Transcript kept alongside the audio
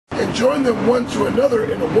and join them one to another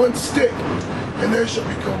in a one stick, and they shall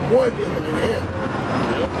become one in thine hand.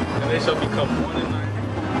 Yep. And they shall become one in thine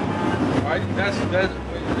hand. Right? That's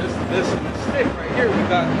this stick right here we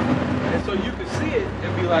got. And so you can see it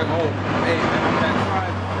and be like, oh, hey, man, I'm that tribe,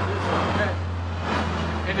 I'm this, I'm that.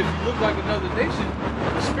 And if you look like another nation,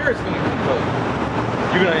 the Spirit's going to compel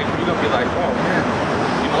you. You're gonna be like, oh, man,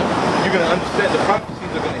 you know, you're going to understand the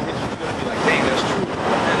prophecies are going to hit you. You're going to be like, dang, that's true.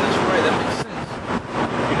 Man, that's right, that makes sense.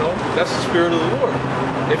 You know, that's the Spirit of the Lord.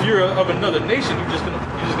 If you're of another nation, you're just gonna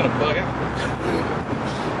bug out.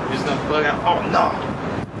 You're just gonna bug out. Oh,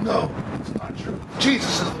 No, it's not true.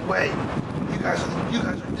 Jesus is the way. You guys are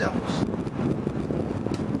devils.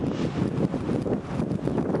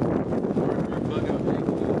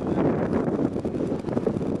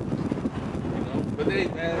 But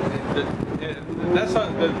that's how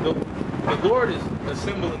the Lord is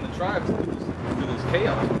assembling the tribes through this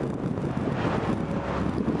chaos.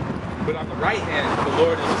 But on the right hand, the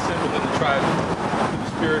Lord is assembling the tribes through the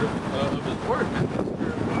Spirit of His Word, man.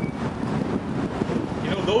 You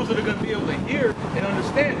know, those that are going to be able to hear and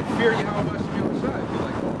understand and fear Yahweh should be on the side. Be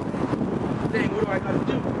like, oh, dang, what do I got to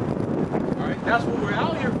do? All right, that's what we're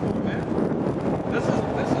out here for, man. This is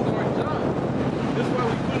our job. This is why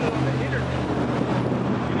we put it on the internet.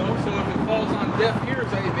 You know, so if it falls on deaf ears,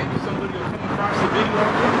 hey, maybe somebody will come across the video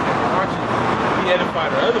on the internet and watch it, be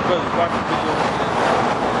edified, or other brothers watch the video on the internet.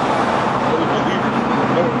 Other believers,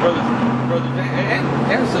 brothers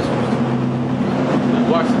and sisters,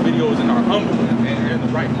 watch the videos and are humble and in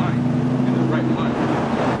the right mind. In the right mind.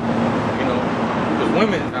 You know, because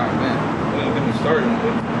women, man, don't get me started on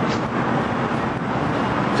women.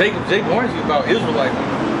 Jake warns you about Israelite women.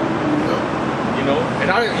 You know,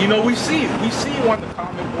 and we see you on the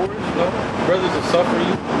comment boards, you know, brothers that suffer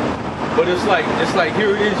you. But it's like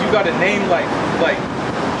here it is, you got a name like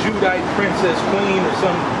Judite Princess Queen or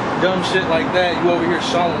some dumb shit like that. You over here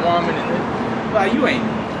Shalom Woman and then, like, you ain't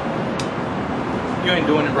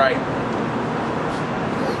doing it right.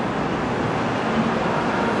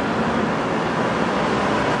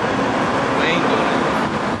 You ain't doing it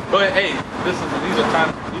right. But hey, these are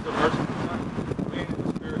merciful times. We ain't in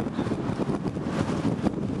the spirit of just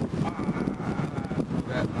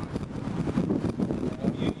that nonsense.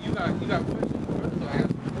 You got questions, brothers, I ask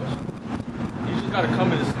you questions. You just gotta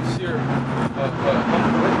come in a sincere,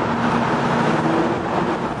 humble way.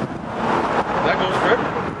 That goes for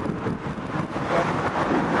everybody.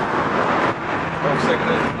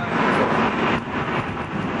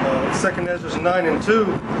 Second Ezra 9 and 2.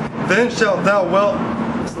 Then shalt thou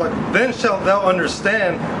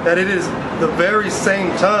understand that it is the very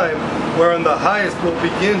same time wherein the Highest will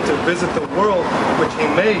begin to visit the world which He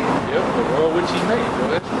made. Yep, the world which He made. Go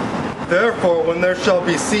ahead. Therefore, when there shall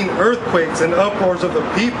be seen earthquakes and uproars of the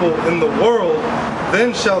people in the world,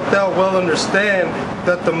 then shalt thou well understand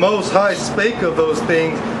that the Most High spake of those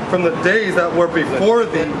things from the days that were before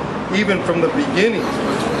thee, even from the beginning.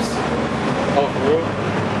 Oh, for real?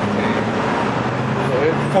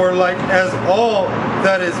 For like as all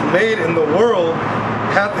that is made in the world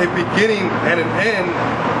hath a beginning and an end,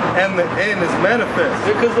 and the end is manifest.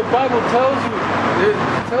 Because the Bible tells you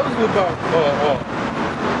about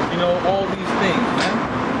all these things, man.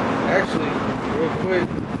 Actually, real quick.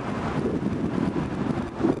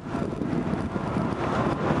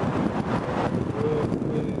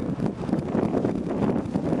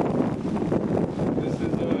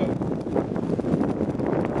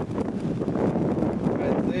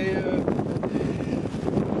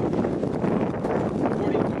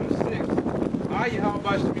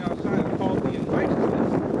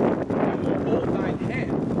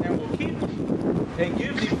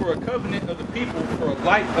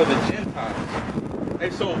 Light of the Gentiles.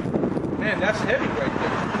 And so, man, that's heavy right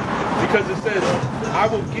there. Because it says, I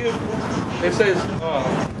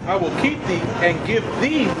will keep thee and give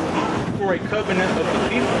thee for a covenant of the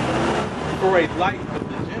people, for a light of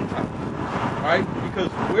the Gentiles. Right? Because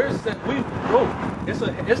it's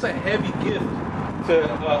a heavy gift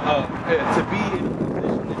to be in the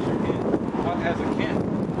position that you're in as a camp.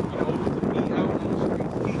 You know, to be out on the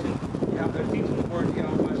streets teaching the word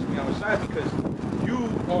outside, because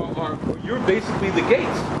you're basically the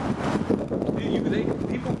gates.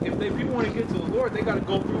 People want to get to the Lord, they got to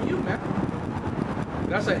go through you, man.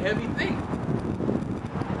 That's a heavy thing.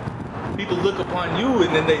 People look upon you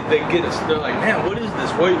and then they're like, man, what is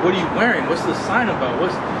this? What are you wearing? What's the sign about?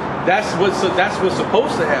 That's what's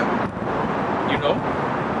supposed to happen, you know.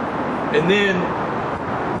 And then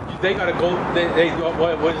they got to go.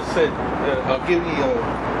 What it said? Give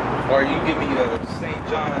me St.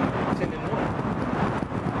 John 10 and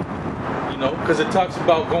 1. You know, because it talks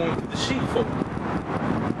about going to the sheepfold.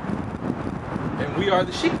 and we are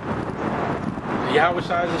the sheep. Yahweh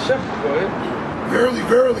Shai is the shepherd. Go ahead. Verily,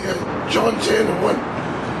 verily, John 10:1.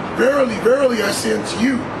 Verily, verily, I say unto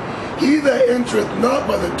you, he that entereth not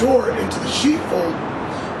by the door into the sheepfold,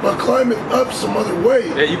 but climbeth up some other way.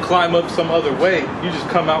 Yeah, you climb up some other way. You just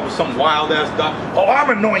come out with some wild ass doctrine. Oh, I'm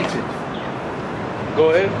anointed. Go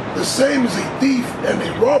ahead. The same is a thief and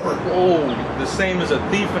a robber. Oh, the same as a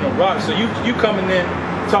thief and a robber. So you coming in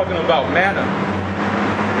talking about manna.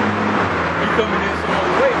 You coming in some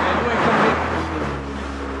other way, man. You ain't coming in.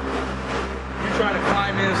 You trying to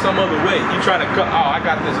climb in some other way. You trying to cut. Oh, I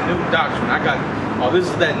got this new doctrine. Oh, this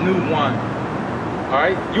is that new wine. All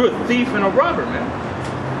right, you're a thief and a robber, man.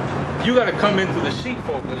 You got to come into the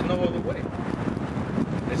sheepfold. There's no other way.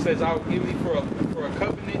 It says, "I will give thee for a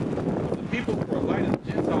covenant of the people, for a light of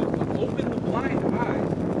the Gentiles, to open the blind eyes."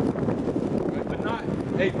 Right? But not.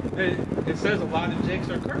 Hey, it says a lot of jakes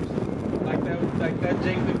are cursed. Like that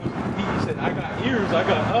Jake that was. He said, "I got ears, I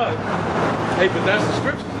got eyes." Hey, but that's the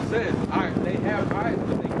scriptures. It says, they have eyes,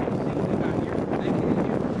 but they can't see. They got ears, but they can't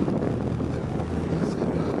hear.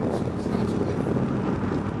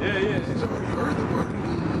 Yeah. He's already heard the word and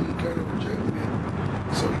he kind of rejected it.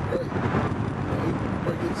 So he probably, he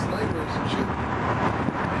probably gets nightmares and shit.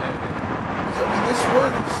 So, I mean, this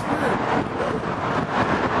word is spirit,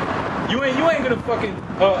 You ain't gonna fucking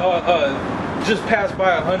just pass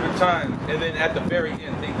by 100 times and then at the very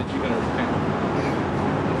end think that you're gonna repent.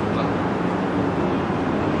 No.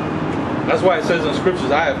 That's why it says in scriptures,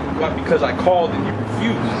 because I called and you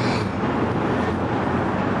refused.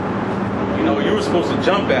 You know, you were supposed to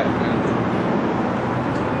jump at it, man.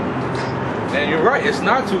 And you're right, it's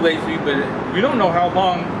not too late for you, but we don't know how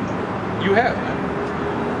long you have, man.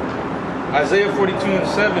 Isaiah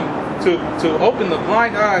 42:7, to open the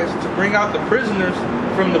blind eyes, to bring out the prisoners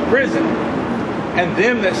from the prison, and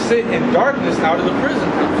them that sit in darkness out of the prison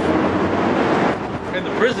house. And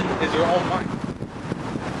the prison is your own mind.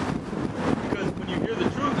 Because when you hear the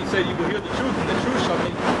truth, he said you will hear the truth, and the truth shall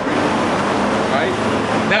make you free. Right?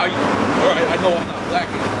 Now, alright, I know I'm not black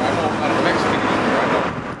anymore. I know I'm not a Mexican anymore.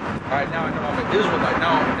 Alright, now I know I'm an Israelite.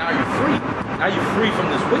 Now you're free. Now you're free from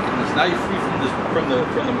this wickedness. Now you're free from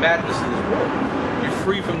the madness of this world. You're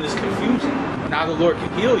free from this confusion. Now the Lord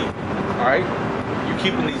can heal you. Alright? You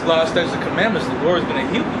keeping these laws, statutes, and commandments, the Lord is going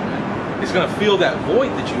to heal you, man. He's going to fill that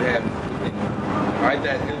void that you have within you. Alright?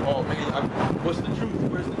 Oh man, what's the truth?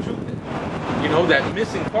 Where's the truth then? You know, that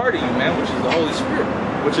missing part of you, man, which is the Holy Spirit,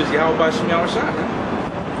 which is Yahweh Bashem Yahweh Shai, man.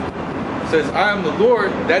 It says, I am the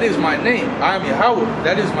Lord, that is my name. I am Yahweh,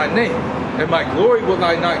 that is my name. And my glory will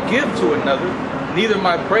I not give to another, neither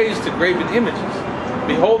my praise to graven images.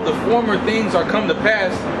 Behold, the former things are come to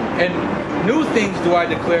pass, and new things do I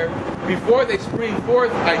declare. Before they spring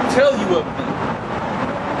forth, I tell you of them.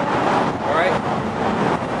 Alright?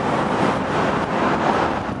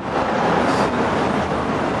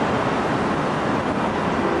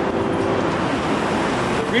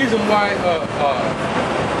 The reason why,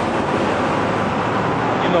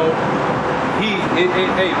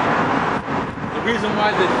 the reason why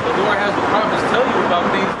the Lord has the prophets tell you about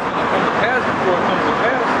things that's going to come to pass before it comes to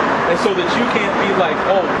pass, and so that you can't be like,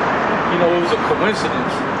 oh, you know, it was a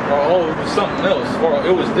coincidence, or oh, it was something else, or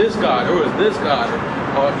it was this God, or it was this God,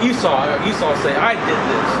 or Esau say, I did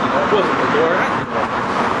this, you know, it wasn't the Lord, I did all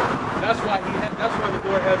this. That's why the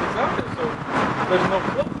Lord has it out there, so there's no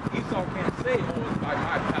flow. Esau can't say, oh, it's by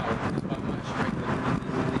my power, it's by my strength that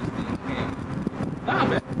these things came. Nah,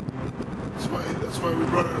 man. That's why we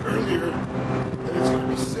brought it earlier, that it's going to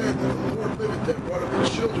be said that the Lord liveth that brought up the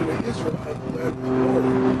children of Israel out of the land of the Lord.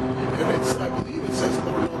 And I believe it says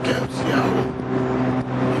Lord all caps Yahweh.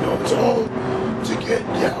 You know, it's all to get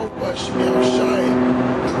Yahweh Bashem Yahweh Shai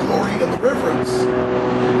the glory and the reverence.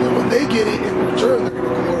 And when they get it in return, they're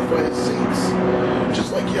going to glorify his saints.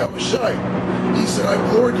 Just like Yahweh Shai. He said, I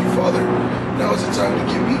gloried you, Father. Now is the time to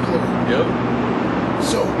give me glory. Yep.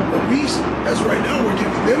 So when we, as right now, we're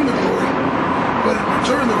giving them the glory, but in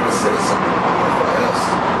return they're going to send us something to glorify us.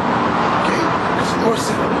 Okay? Because the Lord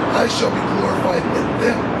said, I shall be glorified in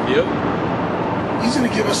them. Yep. He's going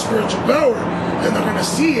to give us spiritual power, and they're going to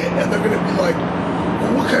see it, and they're going to be like,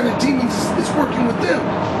 well, what kind of demons is working with them?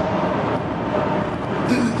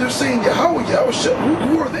 They're saying Yahweh, Yahweh,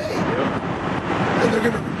 who are they? Yep. And they're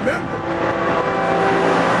going to remember.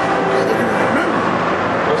 Okay, they're going to remember.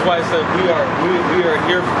 That's why I said we are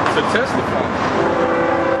here to testify.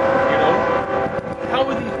 You know, how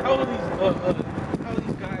are these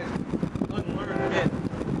guys unlearned men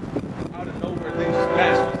out of nowhere? They just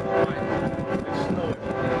masters the Bible. They just know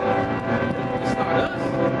everything. It's not us.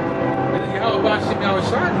 And Yahweh Bashem Yahweh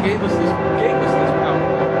Shai gave us this power.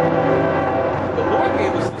 The Lord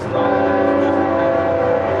gave us this knowledge.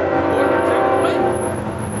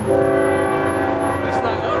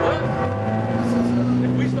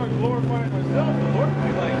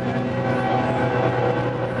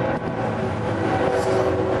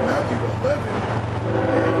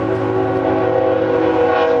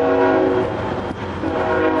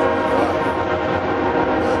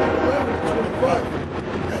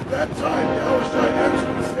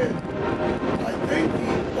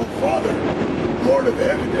 of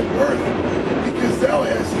heaven and earth, because thou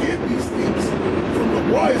hast hid these things from the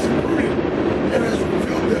wise and prudent, and hast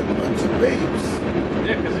revealed them unto babes.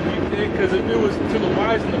 Yeah, because if it was to the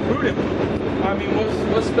wise and the prudent, I mean,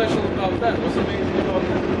 what's special about that? What's amazing about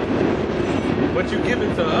that? But you give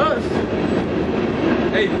it to us.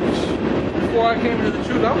 Hey, before I came into the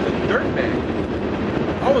truth, I was a dirtbag.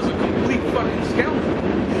 I was a complete fucking scoundrel.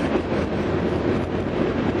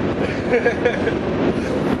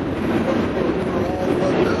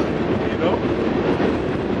 You know?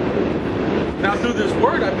 Now through this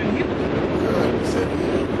word, I've been healed. God said he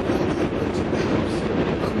had revealed them unto babes,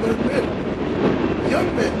 unlearned men, young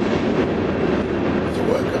men. So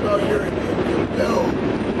what come out here and compel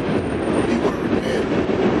people to repent,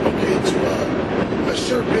 okay, to a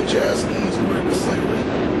sure bitch ass knees who were into slavery,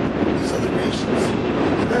 these other nations.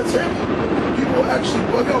 And that's heavy. People actually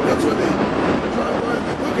bug out. That's why they drive by and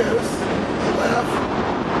they look at us, they laugh,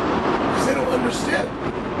 because they don't understand.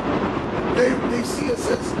 They see us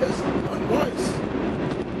as unwise.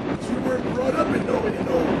 Because we weren't brought up in no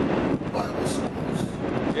Bible schools.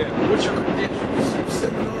 Yeah, what's your credentials?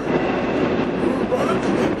 Seminar. We were brought up to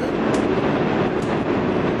them, man.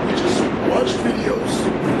 We just watched videos.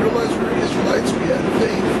 We realized we were Israelites. We had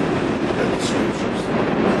faith in the scriptures.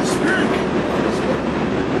 And the Spirit came upon us.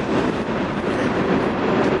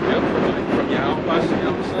 Yep, from Yahweh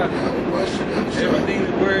outside. Everything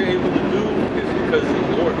that we're able to do is because of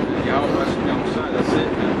the Lord. Yahweh outside. That's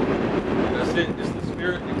it, man. That's it. It's the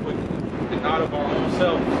Spirit and not of our own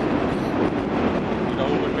selves. You know,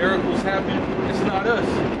 when miracles happen, it's not us.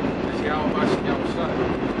 It's Yahweh outside.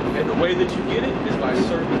 And the way that you get it is by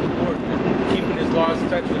serving the Lord, and keeping His laws,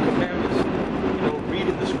 statutes, and commandments. You know,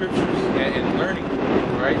 reading the scriptures and learning,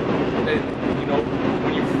 right? And you know,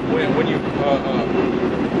 when you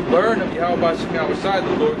learn of Yahweh outside,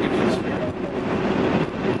 the Lord gives you the Spirit.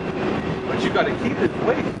 But you got to keep His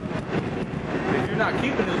ways. If you're not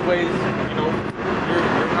keeping His ways, you know,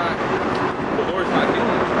 you're not. The Lord's not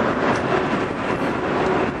dealing with you.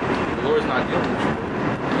 The Lord's not dealing with you.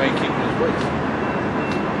 You ain't keeping His ways.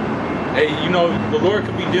 Hey, you know, the Lord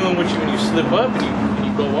could be dealing with you when you slip up and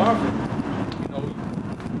you go off. You know,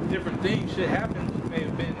 different things, shit happens. You may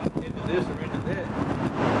have been into this or into that.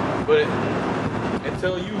 But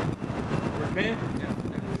until you repent and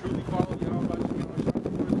truly follow Yahweh,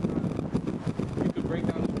 you could break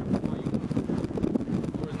down the scripture all you want.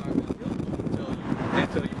 The Lord's not going to deal with you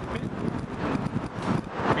until you repent.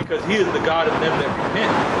 Because He is the God of them that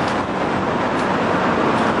repent.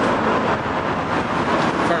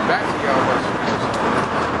 Turn back to Yahweh.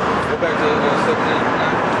 Go back to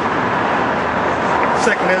 2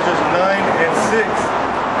 Ezra 9 and 6.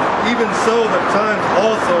 Even so, the times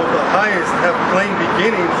also the highest have plain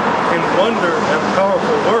beginnings in wonder and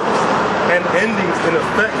powerful works, and endings in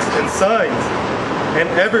effects and signs. And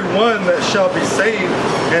every one that shall be saved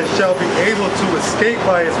and shall be able to escape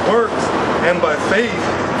by his works and by faith,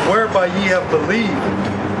 whereby ye have believed,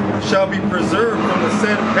 shall be preserved from the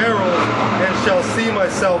said perils, and shall see my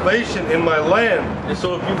salvation in my land. And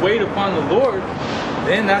so if you wait upon the Lord,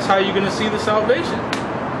 then that's how you're going to see the salvation.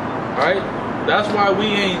 Alright? That's why we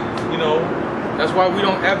ain't, you know, that's why we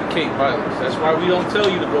don't advocate violence. That's why we don't tell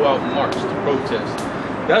you to go out and march, to protest.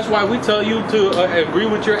 That's why we tell you to agree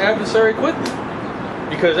with your adversary quickly.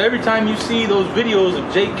 Because every time you see those videos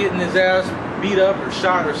of Jake getting his ass beat up or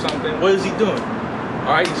shot or something, what is he doing?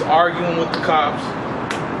 Alright, he's arguing with the cops.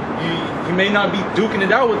 He may not be duking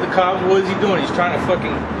it out with the cops. What is he doing? He's trying to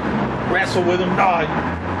fucking wrestle with him. No, I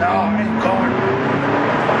ain't going.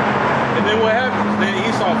 And then what happens? Then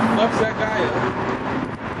Esau fucks that guy up.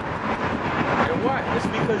 And why? It's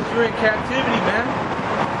because you're in captivity, man.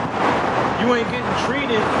 You ain't getting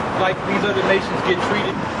treated like these other nations get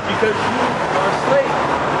treated because you are a slave.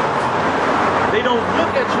 They don't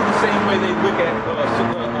look at you the same way they look at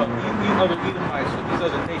other Edomites or these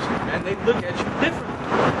other nations, man. They look at you differently.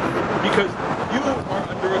 Because you are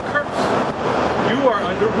under a curse. You are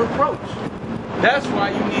under reproach. That's why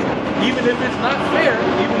you need, even if it's not fair,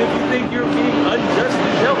 even if you think you're being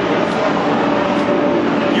unjustly dealt with,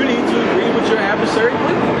 you need to agree with your adversary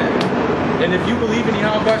quickly, man. And if you believe in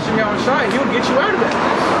Yahweh Shai, He'll get you out of that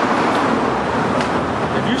mess.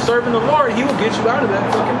 If you're serving the Lord, He will get you out of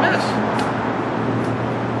that fucking mess.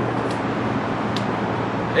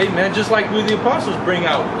 Hey man, just like what the apostles bring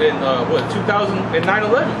out in 2000 and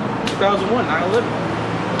 9/11, 2001, 9/11,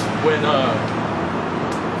 when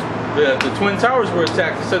the Twin Towers were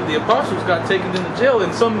attacked. It said the apostles got taken into jail,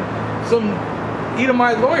 and some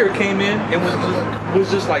Edomite lawyer came in and was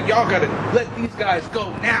just like, y'all gotta let these guys go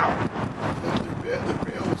now. The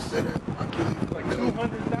bail was set at, I believe, like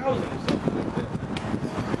 200,000 or something like that.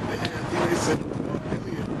 I think they said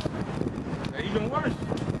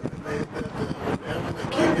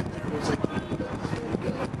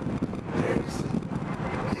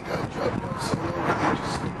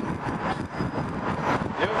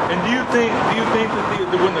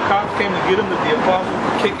when the cops came to get him, that the apostles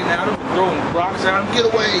were kicking at him and throwing rocks at him? Get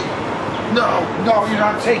away! No, you're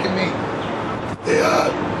not taking me.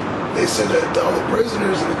 They said that all the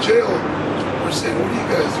prisoners in the jail were saying, "What are you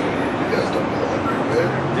guys doing here? You guys don't belong here, man."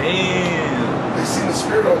 Damn. They seen the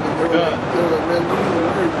spirit on them. They were like, "Man, don't even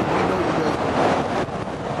worry. We know you guys."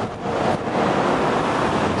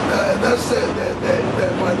 And that's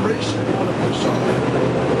that vibration you want to push on.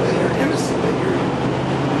 That you're innocent. That you're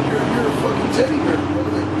a fucking teddy bear, bro.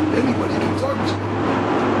 That anybody can talk to.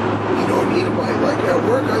 You know, an Edomite. Like at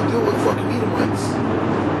work, I deal with fucking Edomites.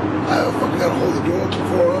 I fucking gotta hold the door open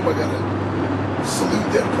for them. I gotta salute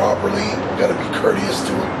them properly. Gotta be courteous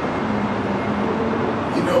to them.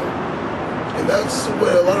 You know, and that's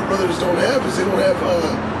what a lot of brothers don't have. Is they don't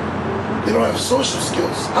have social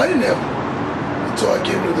skills. I didn't have them until I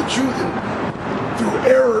came to the truth, and through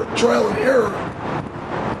error, trial and error,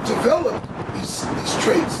 developed these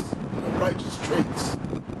traits, righteous traits.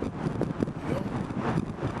 You know.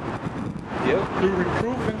 Yep. Through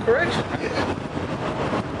reproof and correction. Yeah.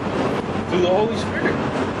 Through the Holy Spirit,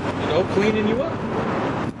 cleaning you up.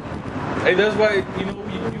 Hey, that's why, when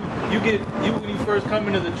you first come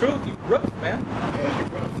into the truth, you rough, man. Yeah, you're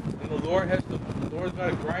rough. And the Lord's got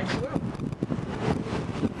to grind you up.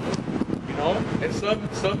 You know, and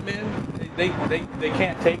some men, they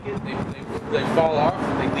can't take it. They fall off.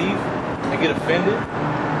 They leave. They get offended.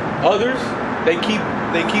 Others, they keep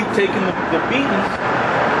taking the beatings,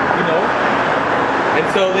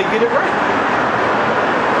 until they get it right.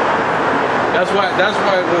 That's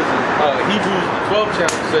why it was Hebrews 12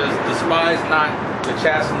 chapter says, "Despise not the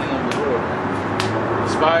chastening of the Lord."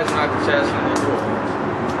 Despise not the chastening of the Lord.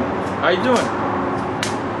 How you doing?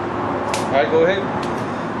 All right, go ahead.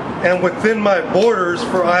 And within my borders,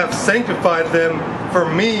 for I have sanctified them for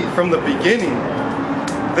me from the beginning.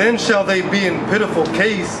 Then shall they be in pitiful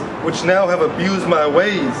case, which now have abused my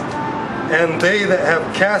ways. And they that have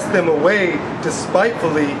cast them away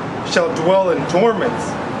despitefully shall dwell in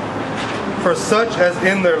torments. For such as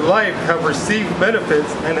in their life have received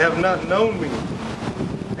benefits and have not known me.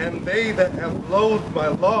 And they that have loathed my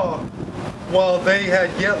law, while they had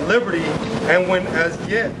yet liberty, and when as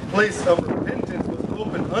yet place of repentance was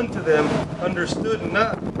open unto them, understood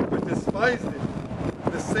not, but despised it.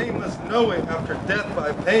 The same must know it after death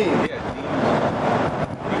by pain. Yeah,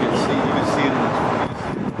 you can see it in his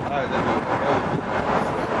eyes.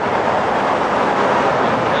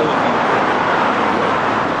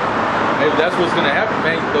 Hey, that's what's gonna happen,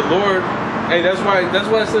 man. The Lord, hey, that's why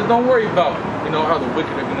I said don't worry about, how the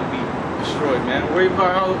wicked are gonna be destroyed, man. Worry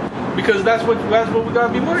about how, because that's what we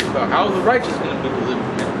gotta be worried about. How the righteous gonna be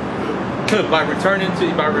delivered, man.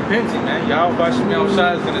 by repenting, man. Yahweh Shem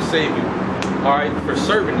Yahushua is gonna save you. All right, for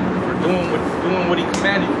serving him, for doing what he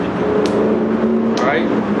commanded you to do. All right,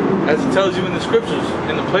 as it tells you in the scriptures,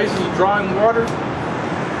 in the places of drawing water,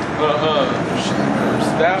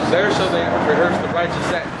 there shall they rehearse the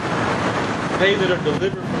righteous acts. They that are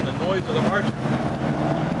delivered from the noise of the archer.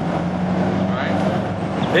 Alright?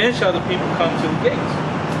 Then shall the people come to the gates.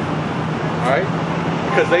 Alright?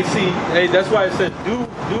 Because they see, hey, that's why it says,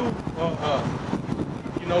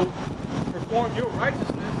 perform your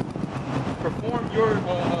righteousness, perform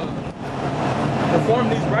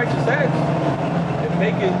these righteous acts, and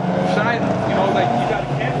make it shine, like you got a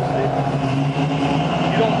candlestick.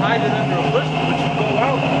 You don't hide it under a bushel, but you go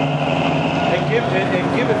out and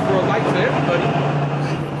give it for a light to everybody.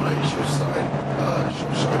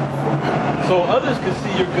 So others can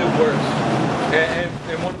see your good works and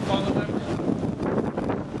want to follow them.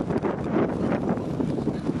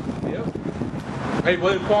 Yep. Hey,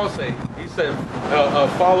 what did Paul say? He said,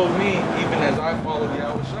 follow me even as I follow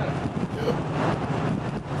Yahushua. Yep.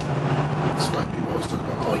 That's why people always talk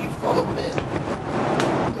about, oh, you follow men.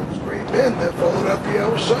 Those great men that followed after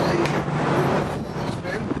Yahushua.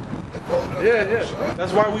 Yeah.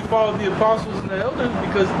 That's why we follow the apostles and the elders,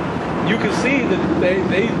 because you can see that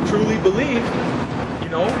they truly believe,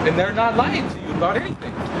 and they're not lying to you about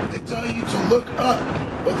anything. They tell you to look up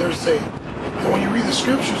what they're saying. And when you read the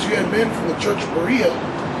scriptures, you had men from the church of Berea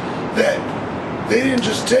that they didn't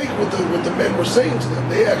just take what the men were saying to them.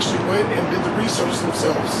 They actually went and did the research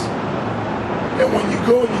themselves. And when you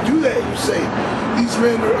go and you do that, you say, these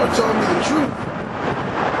men are telling me the truth.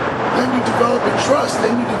 Then you develop a trust,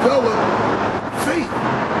 then you develop faith.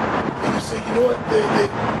 And you say, you know what, they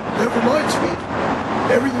never lied to me.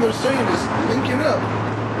 Everything they're saying is linking up.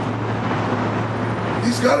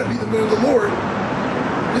 These gotta be the men of the Lord.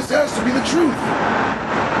 This has to be the truth.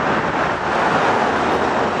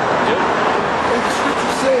 Yep. And the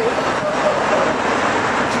scriptures say,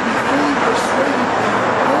 to be fully persuaded in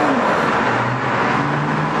your own mind.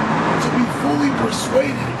 To be fully persuaded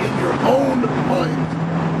persuaded in your own mind.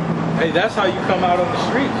 Hey, that's how you come out on the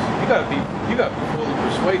streets. You gotta be fully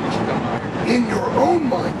persuaded to come out here. In your own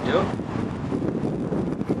mind. Yep.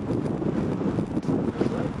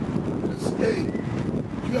 Hey,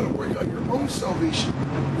 you gotta work out your own salvation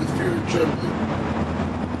with fear and trembling.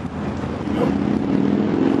 You know?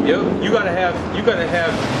 Yep. You gotta have, you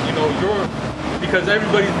know, because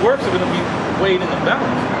everybody's works are gonna be weighed in the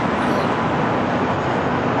balance.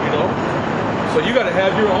 You know? So you gotta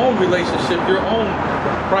have your own relationship, your own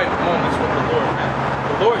private moments with the Lord, man.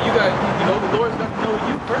 The Lord, the Lord's got to know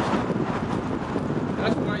you personally.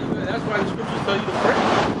 That's why the scriptures tell you to pray.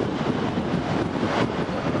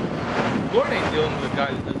 The Lord ain't dealing with a guy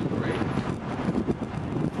that doesn't pray.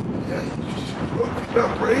 Yeah, you're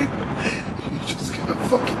not praying. You just got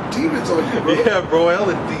fucking demons on you, bro. Yeah, bro,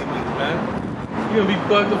 hella demons, man. You're gonna be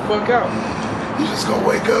bugged the fuck out. You just gonna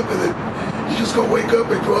wake up and then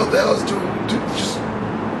go out the house just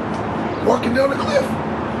walking down a cliff.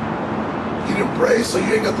 You didn't pray, so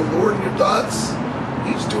you ain't got the Lord in your thoughts.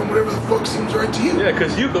 You just doing whatever the fuck seems right to you. Yeah,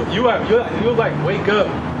 because you'll like wake up.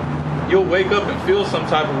 You'll wake up and feel some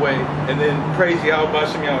type of way, and then praise Yahweh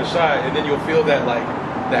Bashem Yahweh Shai, and then you'll feel that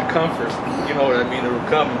that comfort. You know what I mean? It'll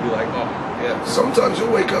come and be like, oh yeah. Sometimes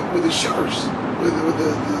you'll wake up with the shivers, with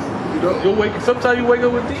the you know. Sometimes you wake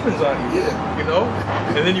up with demons on you. Yeah. You know,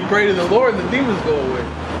 and then you pray to the Lord, and the demons go away.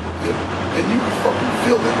 Yeah. And you can fucking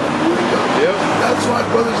feel it when you wake up. Yep. That's why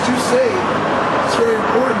brothers do say it's very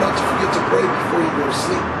important not to forget to pray before you go to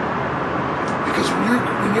sleep. Because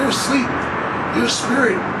when you're asleep, your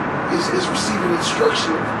spirit is receiving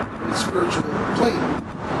instruction from the spiritual plane.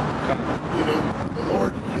 You know, the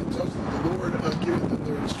Lord, it tells them the Lord giveth them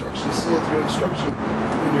their instruction, sealeth your instruction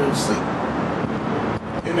when you're asleep.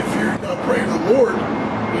 And if you're not praying to the Lord,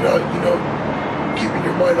 you're not, keeping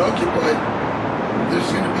your mind occupied, there's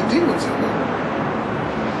going to be demons in there.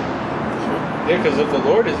 Yeah, because if the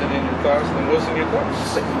Lord isn't in your thoughts, then what's in your thoughts?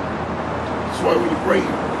 Satan. That's why when you pray,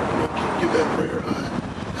 give that prayer,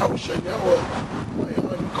 how shall I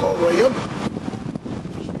call I am.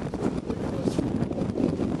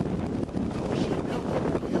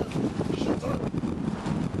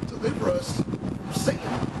 Deliver us from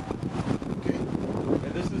Satan. Okay?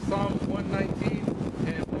 And this is Psalms 119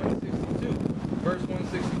 and 162, verse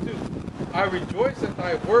 162. I rejoice at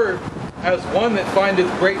thy word as one that findeth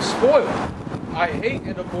great spoil. I hate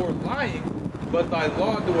and abhor lying, but thy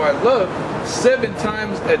law do I love. 7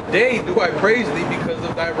 times a day do I praise thee because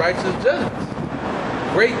of thy righteous judgments.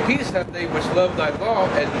 Great peace have they which love thy law,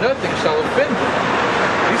 and nothing shall offend them.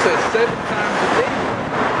 He says 7 times a day.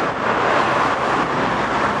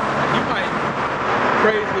 And you might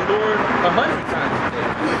praise the Lord 100 times a day.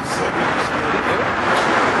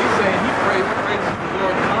 He's saying he praises the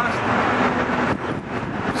Lord constantly.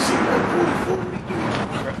 See 144, what he do?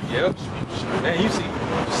 Yep. Man, you see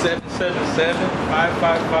 777,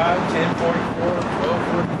 555, 1044,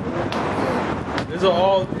 1244. These are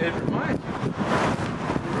all, it reminds you.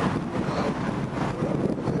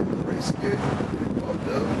 Race again, popped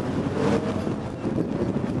up.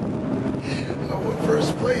 I won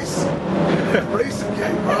first place in that race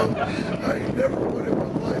again, bro. I ain't never won in my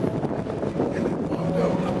life. And it popped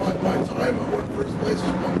up. My time, I won first place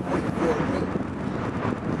was 144, bro.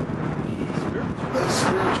 That's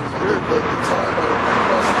spiritual. The time I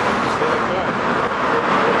lost.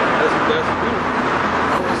 That's beautiful.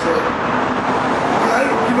 I was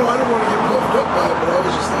I don't want to get puffed up by it, but I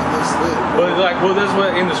was just like, let's live. That's what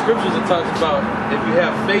in the scriptures it talks about. If you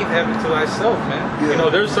have faith, have it to thyself, man. Yeah.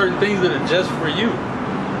 There's certain things that are just for you.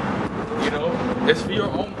 It's for your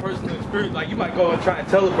own personal experience. Like you might go and try and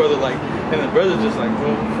tell a brother, and the brother's just like,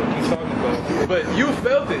 "Bro, what are you talking about?" But you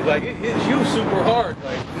felt it, like it hits you super hard,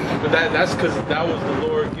 But that's because that was the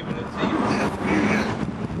Lord giving it to you.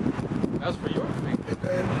 That's for your faith.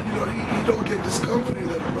 And you don't get discomforted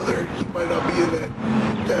that a brother he might not be in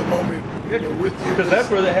that moment with you. Because that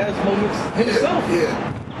brother has moments himself. Yeah.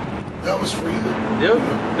 That was for you. Yep.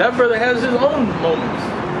 That brother has his own moments.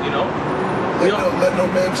 Let no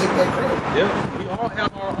man take my crown. Yeah. We all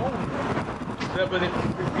have our own. Yeah, but if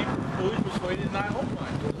we be fully persuaded in thy own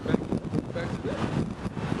mind, back to that.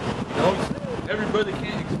 Every brother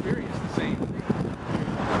can't experience the same thing.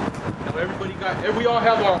 We all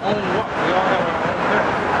have our own walk. We all have our own path.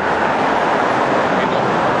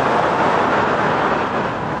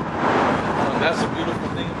 And that's a beautiful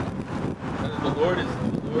thing. The Lord is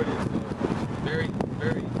very,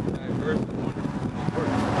 very diverse and wonderful in His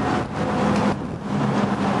work.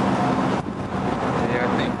 Yeah, I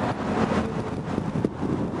think.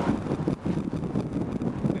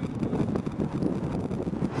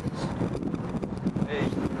 Hey,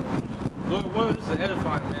 Lord, this is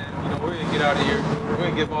get out of here. We're going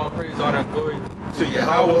to give all praise, honor, and glory to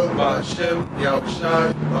Yahweh, Yahweh, Ba'Shem, Yahweh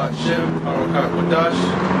Shai, Ba'Shem, Baruch Kodash,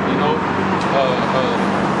 you know,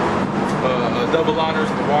 double honors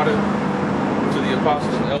to water, to the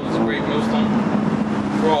apostles and elders of Great Millstone,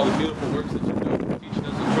 for all the beautiful works that you do, for teaching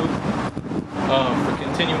us the truth, for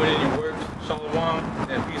continuing in your works, shalom,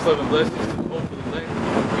 and peace, love, and blessings to the hopeful elect,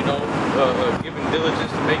 you know, giving diligence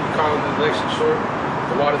to making calling the election short,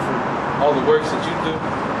 the water for all the works that you do,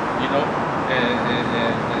 you know, and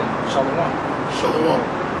shalom.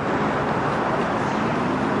 Shalom.